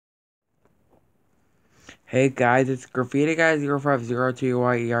Hey guys, it's Graffiti Guy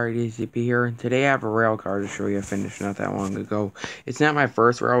 0502YERDCP here, and today I have a rail car to show you. I finished not that long ago. It's not my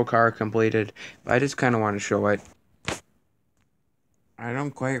first rail car completed, but I just kind of want to show it. I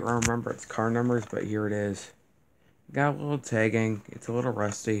don't quite remember its car numbers, but here it is. Got a little tagging, it's a little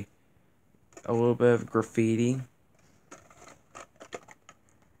rusty, a little bit of graffiti.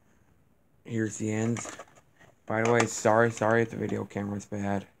 Here's the ends. By the way, sorry if the video camera's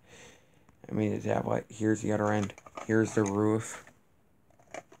bad. I mean the tablet. Here's the other end. Here's the roof.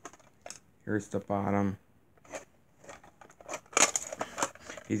 Here's the bottom.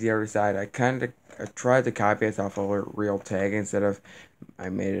 Here's the other side. I tried to copy this off a real tag instead of I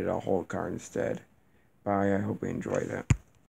made it a whole car instead. Bye. I hope you enjoyed it.